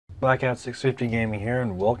Blackout 650 Gaming here,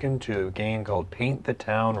 and welcome to a game called Paint the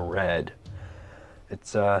Town Red.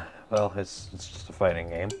 It's well, it's just a fighting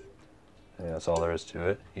game. And that's all there is to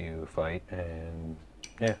it. You fight, and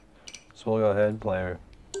yeah. So we'll go ahead and play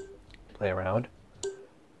around,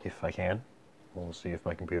 if I can. We'll see if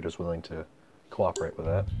my computer's willing to cooperate with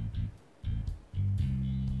that.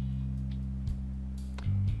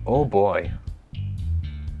 Oh boy.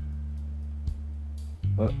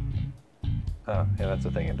 What? Oh, yeah, that's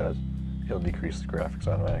the thing it does. It'll decrease the graphics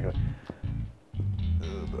automatically.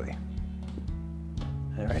 Oh boy.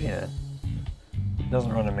 Alrighty then. It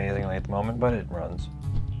doesn't run amazingly at the moment, but it runs.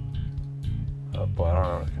 Oh boy, I don't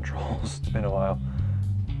know the controls. It's been a while.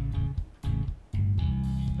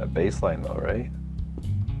 A baseline though, right?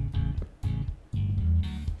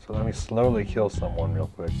 So let me slowly kill someone real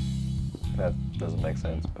quick. That doesn't make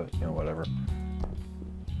sense, but you know, whatever.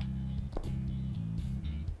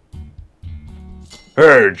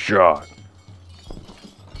 Headshot!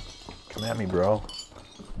 Come at me, bro.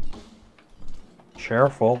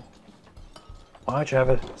 Careful. Why don't you have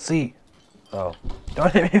a seat? Oh.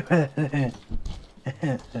 Don't hit me with it.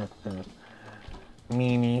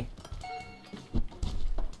 Meanie.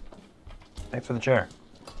 Thanks for the chair.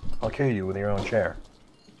 I'll kill you with your own chair.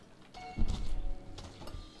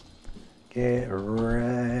 Get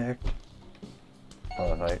wrecked.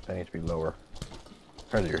 Oh, I need to be lower.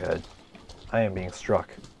 Right at your head. I am being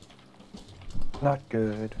struck. Not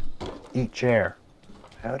good. Eat chair.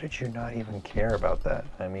 How did you not even care about that?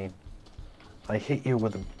 I mean, I hit you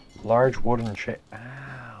with a large wooden chair.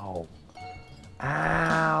 Ow.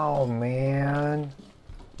 Ow, man.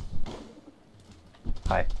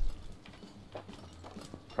 Hi.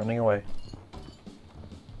 Running away.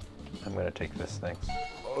 I'm gonna take this, thanks.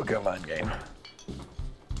 Oh, come on, game.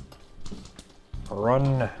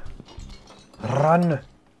 Run. Run.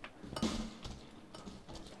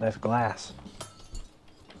 Nice glass.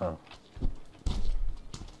 Oh.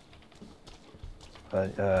 I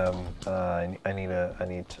need why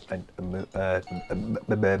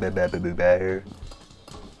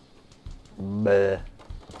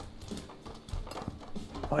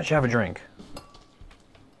don't you have a drink?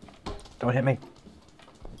 Don't hit me.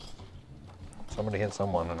 Somebody hit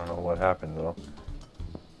someone. I don't know what happened though.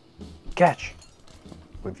 Catch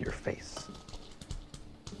with your face.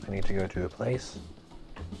 I need to go to a place.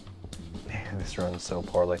 Man, this runs so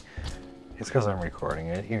poorly. It's because I'm recording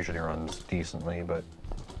it. It usually runs decently, but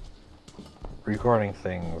recording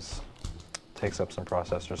things takes up some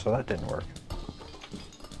processor, so that didn't work.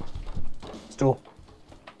 Stool.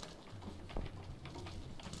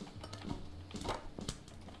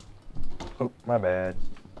 Oh, my bad.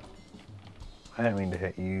 I didn't mean to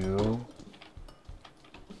hit you.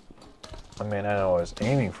 I mean, I know I was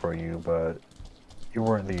aiming for you, but you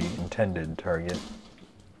weren't the intended target.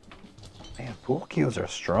 Man, pool cues are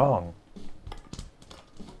strong.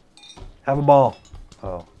 Have a ball.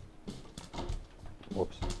 Oh.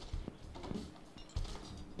 Whoops.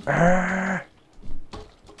 Arrgh!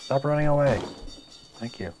 Stop running away.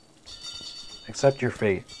 Thank you. Accept your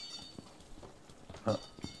fate. Oh,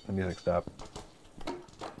 the music stopped.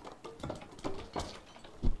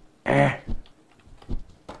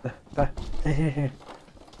 Thank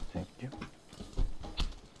you.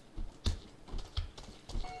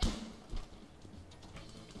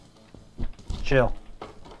 Chill.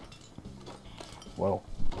 Whoa.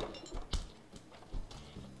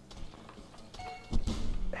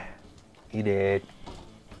 He did.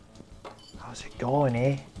 How's it going,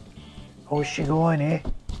 eh? How's she going, eh?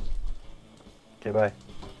 Okay, bye.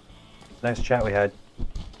 Nice chat we had.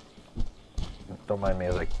 Don't mind me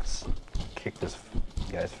as I kick this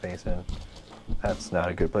guy's face in. That's not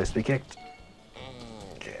a good place to be kicked.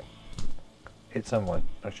 Okay. Hit someone.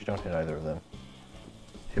 Actually, don't hit either of them.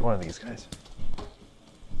 Hit one of these guys.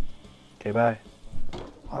 Okay, bye.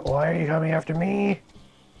 Why are you coming after me?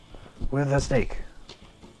 With a steak.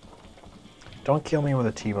 Don't kill me with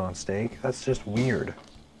a T-bone steak. That's just weird.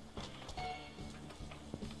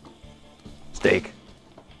 Steak.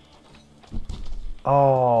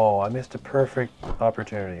 Oh, I missed a perfect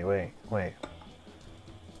opportunity. Wait.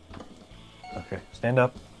 Okay, stand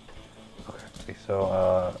up. Okay,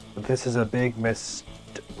 so, this is a big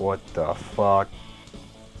what the fuck?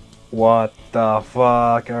 What the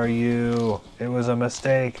fuck are you? It was a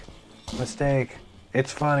mistake. Mistake.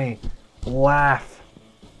 It's funny. Laugh.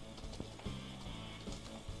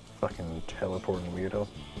 Fucking teleporting weirdo.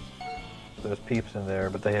 There's peeps in there,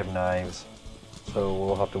 but they have knives. So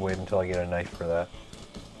we'll have to wait until I get a knife for that.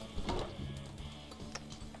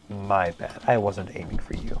 My bad. I wasn't aiming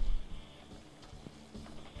for you.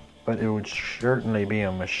 But it would certainly be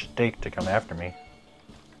a mistake to come after me.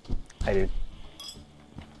 Hi, dude.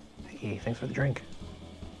 Hey, thanks for the drink.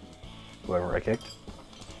 Whoever I kicked.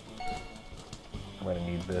 I'm gonna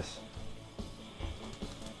need this.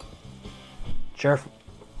 Sheriff,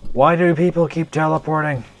 why do people keep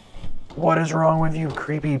teleporting? What is wrong with you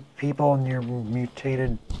creepy people and your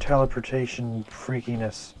mutated teleportation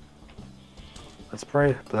freakiness? Let's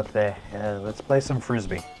play some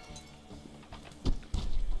frisbee.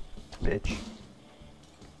 Bitch.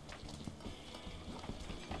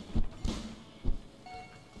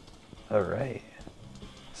 Alright.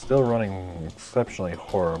 Still running exceptionally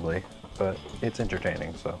horribly, but it's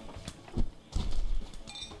entertaining, so.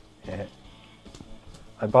 Yeah.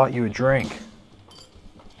 I bought you a drink.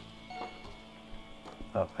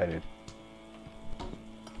 Oh, hi, dude.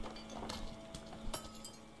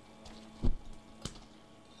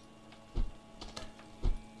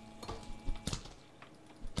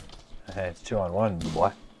 Hey, it's 2-on-1,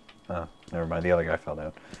 boy. Oh, never mind. The other guy fell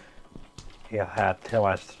down. You had too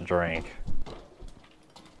much to drink.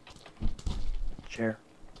 Chair.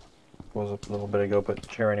 Was a little bit ago, but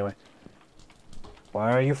chair anyway.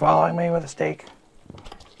 Why are you following me with a stake?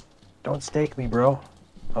 Don't stake me, bro.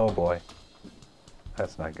 Oh boy.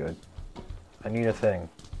 That's not good. I need a thing.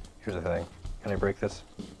 Here's a thing. Can I break this?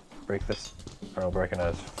 Break this? Or I'll break it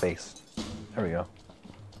on his face. There we go.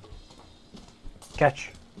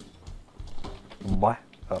 Catch. What?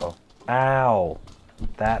 Uh-oh. Ow!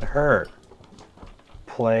 That hurt.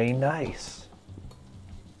 Play nice.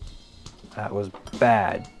 That was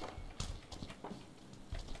bad.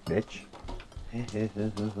 Bitch.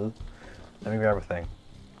 Let me grab a thing.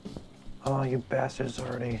 Oh, you bastards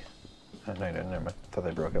already. Oh, no, you didn't. Never mind. I thought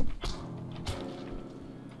they broke it.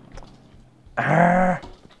 Ah!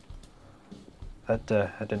 That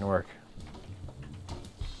didn't work.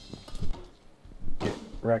 Get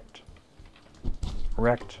wrecked.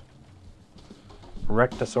 Wrecked.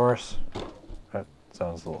 Rectosaurus. That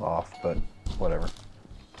sounds a little off, but whatever.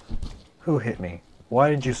 Who hit me? Why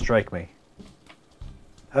did you strike me?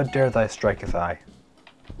 How dare thy striketh I?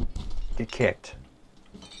 Get kicked.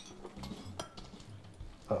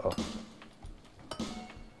 Uh-oh.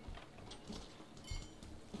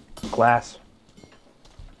 Glass.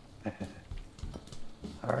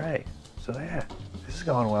 Alright, so yeah, this is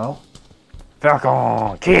going well.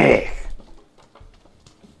 Falcon, kick!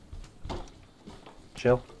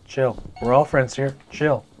 Chill, chill. We're all friends here.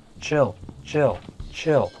 Chill, chill, chill,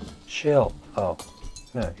 chill, chill. Oh,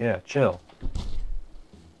 no, yeah, chill.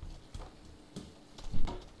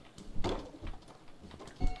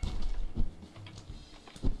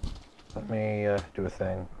 Let me do a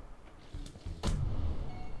thing.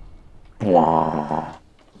 How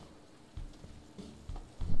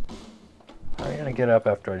are you gonna get up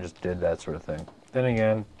after I just did that sort of thing? Then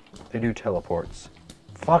again, they do teleports.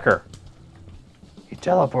 Fucker! He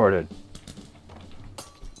teleported. I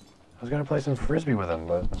was gonna play some frisbee with him,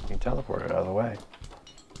 but he teleported out of the way.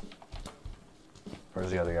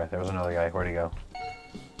 Where's the other guy? There was another guy. Where'd he go?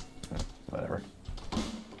 Whatever.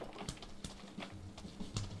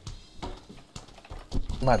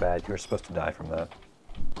 My bad. You were supposed to die from that.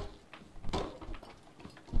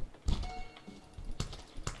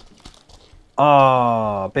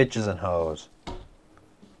 Ah, bitches and hoes.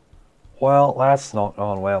 Well, that's not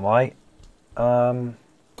going well, mate. Alrighty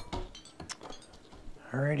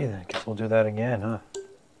then. Guess we'll do that again, huh?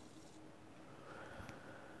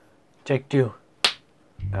 Take two.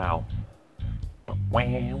 Ow.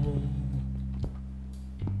 Wham.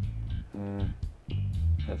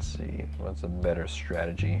 Let's see. What's a better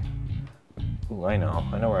strategy? Ooh, I know.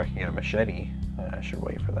 I know where I can get a machete. I should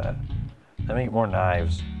wait for that. Let me get more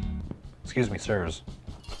knives. Excuse me, sirs.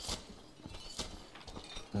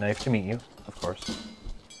 Knife to meet you, of course.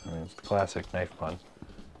 I mean, it's the classic knife pun.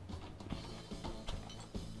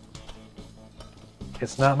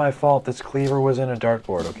 It's not my fault this cleaver was in a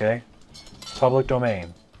dartboard, okay? Public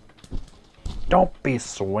domain. Don't be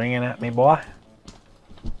swinging at me, boy.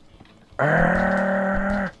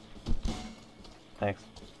 Arrgh. Thanks.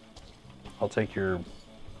 I'll take your...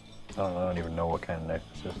 I don't even know what kind of knife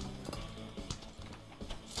this is.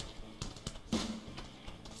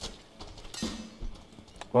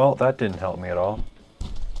 Well, that didn't help me at all.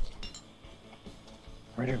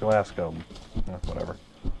 Where'd your glass go? Whatever.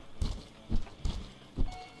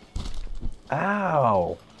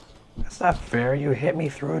 Ow! That's not fair. You hit me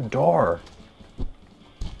through a door.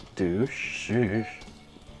 Douche. Sheesh.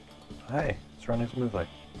 Hey, it's running smoothly.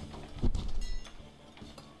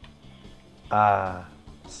 Ah,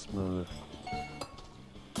 smooth.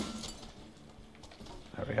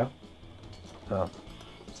 There we go. Oh,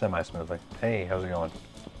 semi-smoothly. Hey, how's it going?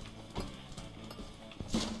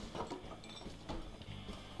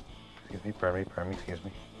 Pardon me, excuse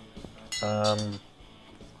me.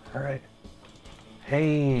 Alright.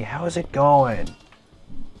 Hey, how's it going?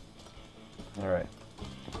 Alright.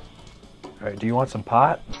 Alright, do you want some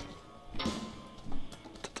pot?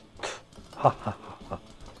 Ha ha ha.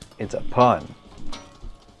 It's a pun.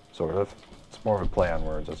 Sort of. It's more of a play on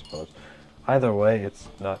words, I suppose. Either way, it's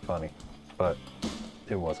not funny. But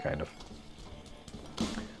it was kind of.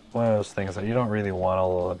 One of those things that you don't really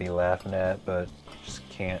want to be laughing at, but you just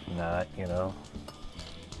can't not, you know?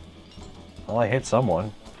 Well, I hit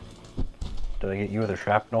someone. Did I get you with a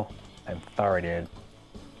shrapnel? I'm sorry, dude.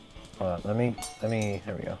 Hold on, let me,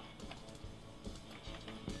 there we go.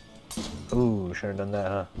 Ooh, should have done that,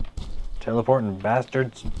 huh? Teleporting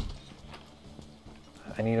bastards.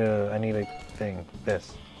 I need a thing.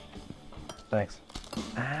 This. Thanks.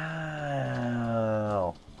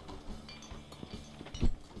 Ow.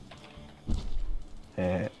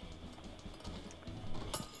 Eh.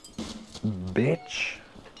 Bitch.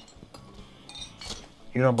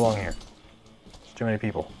 You don't belong here. There's too many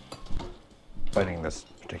people fighting this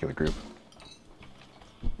particular group.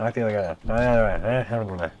 Now I feel like I...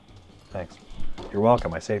 Thanks. You're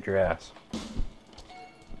welcome. I saved your ass.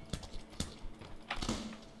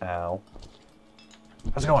 Ow.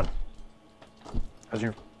 How's it going? How's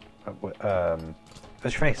your... how's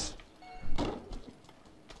your face?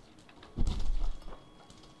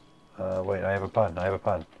 Wait, I have a pun. I have a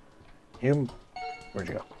pun. You... Where'd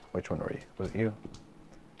you go? Which one were you? Was it you?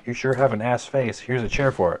 You sure have an ass face. Here's a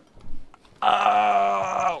chair for it.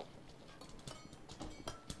 Oh!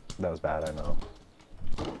 That was bad, I know.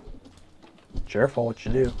 Careful what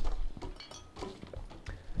you do.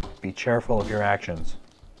 Be careful of your actions.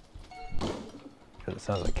 Because it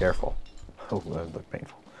sounds like careful. Oh, that would look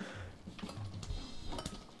painful.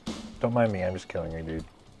 Don't mind me, I'm just killing you, dude.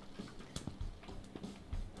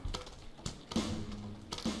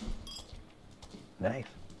 Nice.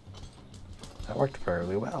 That worked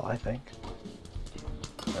fairly well, I think.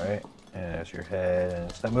 Alright, and there's your head,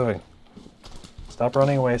 and stop moving. Stop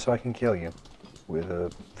running away so I can kill you. With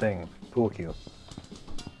a thing. Pool cue.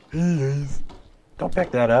 Don't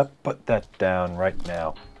pick that up. Put that down right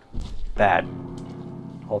now. That.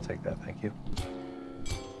 I'll take that, thank you.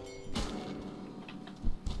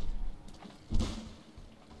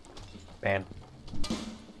 Ban.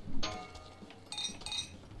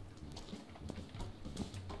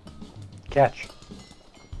 Catch.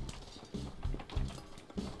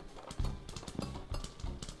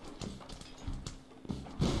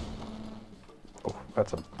 Oh,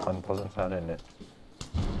 that's an unpleasant sound, isn't it?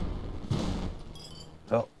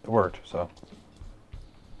 Well, it worked, so.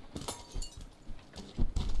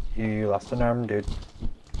 You lost an arm, dude.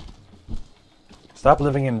 Stop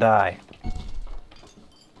living and die.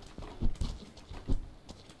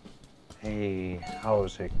 Hey,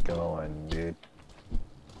 how's it going, dude?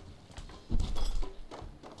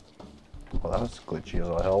 Well, that was glitchy as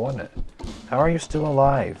all hell, wasn't it? How are you still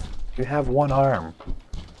alive? You have one arm.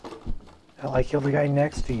 Hell, I killed the guy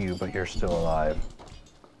next to you, but you're still alive.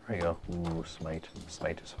 There you go. Ooh, smite.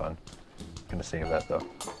 Smite is fun. I'm gonna save that, though.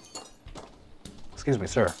 Excuse me,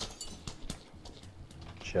 sir.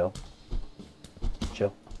 Chill.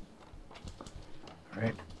 Chill.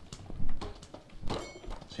 Alright.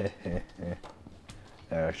 That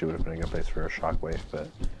actually would have been a good place for a shockwave, but...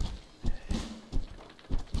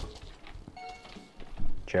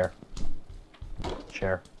 Chair.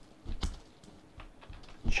 Chair.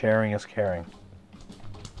 Chairing is caring.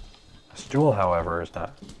 A stool, however, is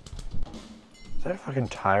not. Is that a fucking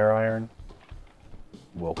tire iron?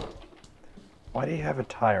 Whoa. Why do you have a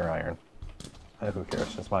tire iron? Who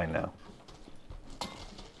cares? It's mine now.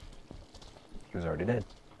 He was already dead.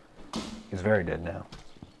 He's very dead now.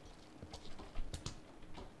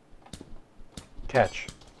 Catch.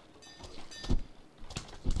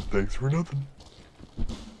 Thanks for nothing.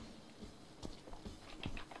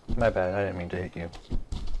 My bad, I didn't mean to hit you.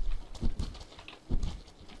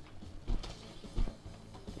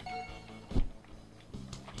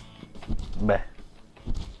 Bah.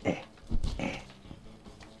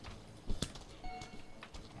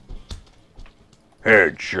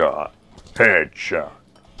 Headshot. Headshot.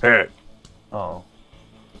 Head. Oh.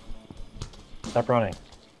 Stop running.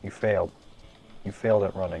 You failed. You failed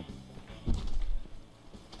at running.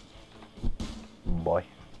 Boy.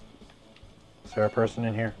 Is there a person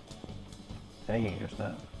in here? Hey, there's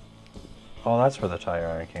not. Oh, that's where the tire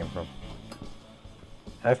iron came from.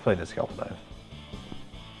 I've played this a couple times.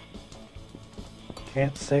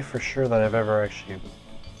 Can't say for sure that I've ever actually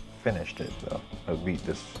finished it, though. I beat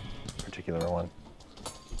this particular one.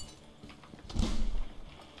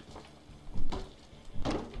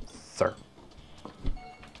 Sir.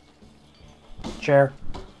 chair.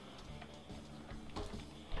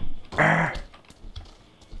 Ah.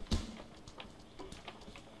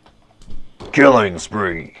 Killing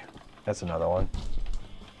spree. That's another one.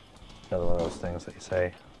 Another one of those things that you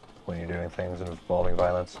say when you're doing things involving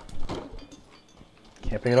violence.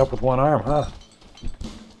 Can't pick it up with one arm, huh?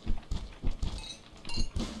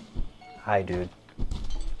 Hi, dude.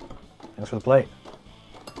 Thanks for the plate.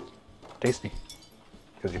 Tasty.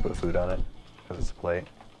 Because you put food on it. Because it's a plate.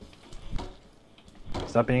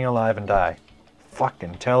 Stop being alive and die.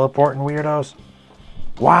 Fucking teleporting weirdos.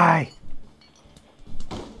 Why?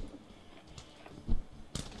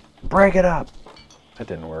 Break it up. That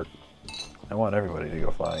didn't work. I want everybody to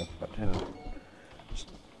go flying, but it didn't. Just,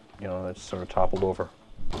 you know, it just sort of toppled over.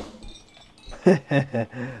 That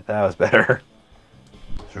was better.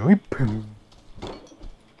 Sweep.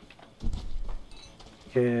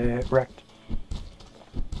 Get wrecked.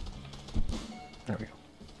 There we go.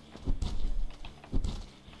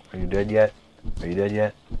 Are you dead yet? Are you dead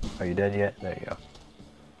yet? Are you dead yet? There you go.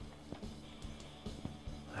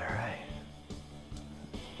 Alright.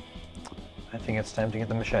 I think it's time to get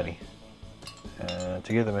the machete.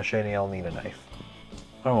 To get the machete, I'll need a knife.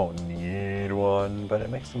 I won't need one, but it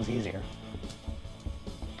makes things easier.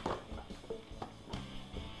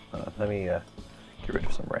 Let me get rid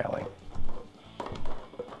of some railing.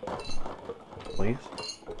 Please.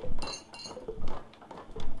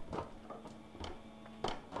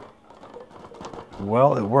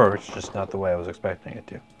 Well, it works, just not the way I was expecting it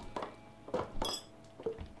to.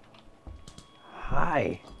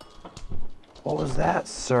 Hi. What was that,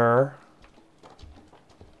 sir?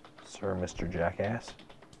 Sir, Mr. Jackass.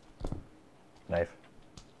 Knife.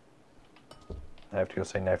 I have to go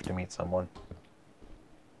say knife to meet someone.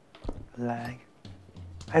 Lag.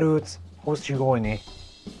 Hi, dudes. How's you going, eh?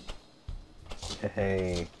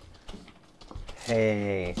 Hey.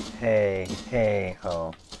 Hey. Hey. Hey.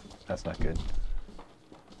 Oh, that's not good.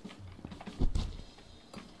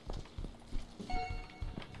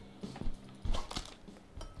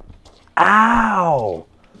 Ow!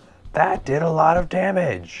 That did a lot of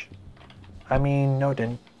damage. I mean, no, it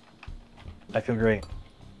didn't. I feel great.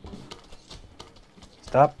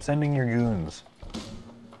 Stop sending your goons.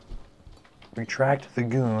 Retract the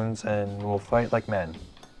goons and we'll fight like men.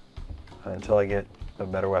 Until I get a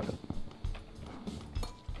better weapon.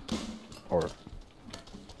 Or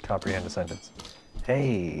comprehend a sentence.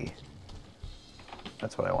 Hey!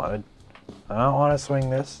 That's what I wanted. I don't want to swing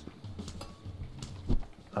this.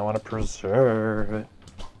 I want to preserve it.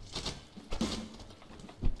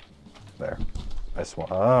 There. I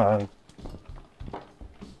swung.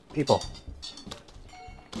 People.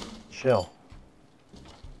 Chill.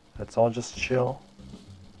 Let's all just chill.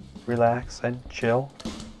 Relax and chill.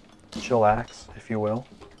 Chillax, if you will.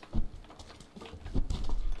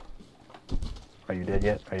 Are you dead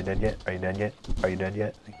yet? Are you dead yet? Are you dead yet? Are you dead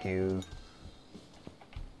yet? Thank you.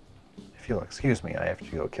 If you'll excuse me, I have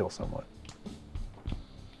to go kill someone.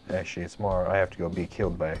 Actually, it's more, I have to go be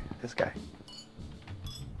killed by this guy.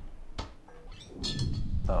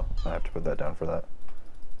 Oh, I have to put that down for that.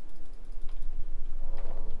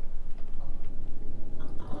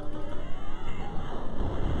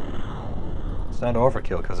 It's not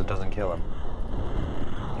overkill because it doesn't kill him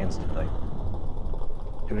instantly.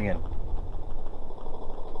 Do it again.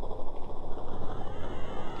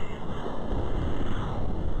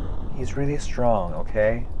 He's really strong,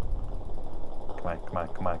 okay? Come on, come on,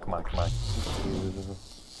 come on, come on, come on.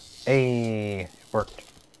 Hey, it worked.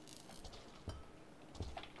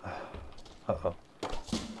 Uh-oh.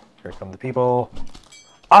 Here come the people.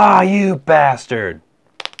 Ah, you bastard!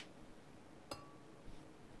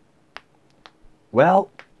 Well,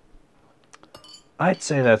 I'd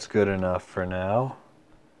say that's good enough for now.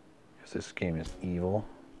 Because this game is evil.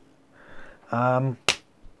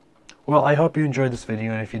 Well, I hope you enjoyed this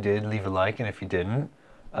video, and if you did, leave a like, and if you didn't,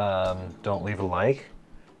 don't leave a like.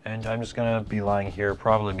 And I'm just gonna be lying here,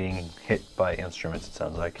 probably being hit by instruments, it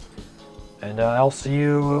sounds like. And I'll see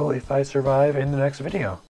you, if I survive, in the next video.